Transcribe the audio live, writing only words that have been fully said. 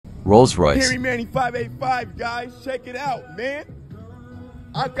Rolls-Royce. Harry Manning 585, guys. Check it out, man.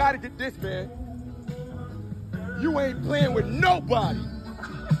 I gotta get this, man. You ain't playing with nobody.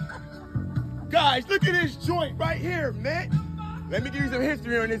 Guys, look at this joint right here, man. Let me give you some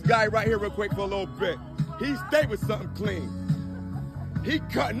history on this guy right here real quick for a little bit. He stayed with something clean. He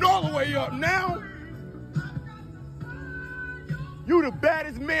cutting all the way up now. You the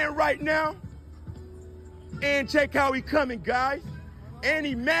baddest man right now. And check how he coming, guys. And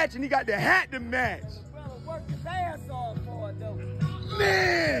he matching, he got the hat to match. Brother worked his ass off for it, though.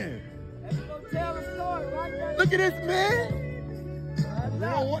 Man! And we gonna tell the story right there. Look at this, man! We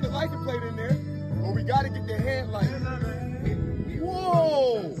don't want the license plate in there, but we gotta get the headlight.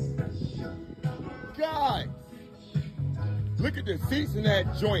 Whoa! Guys! Look at the seats in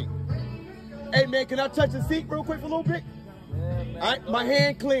that joint. Hey, man, can I touch the seat real quick for a little bit? Yeah, man. All right, my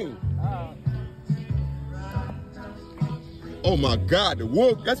hand clean. Oh my God, the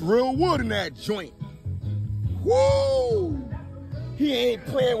wood, that's real wood in that joint. Woo! He ain't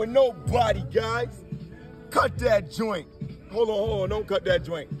playing with nobody, guys. Cut that joint. Hold on, don't cut that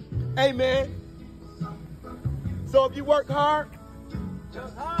joint. Hey, man. So if you work hard, tell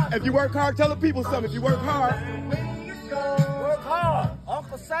the people something. If you work hard. Work hard.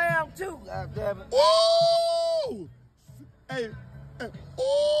 Uncle Sam, too, goddammit. Woo! Hey,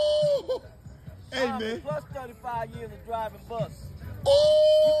 ooh! Hey, man. Plus 35 years of driving bus.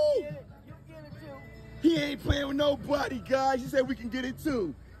 Ooh! You get it too. He ain't playing with nobody, guys. He said we can get it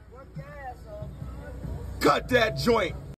too. Work your ass off. Cut that joint.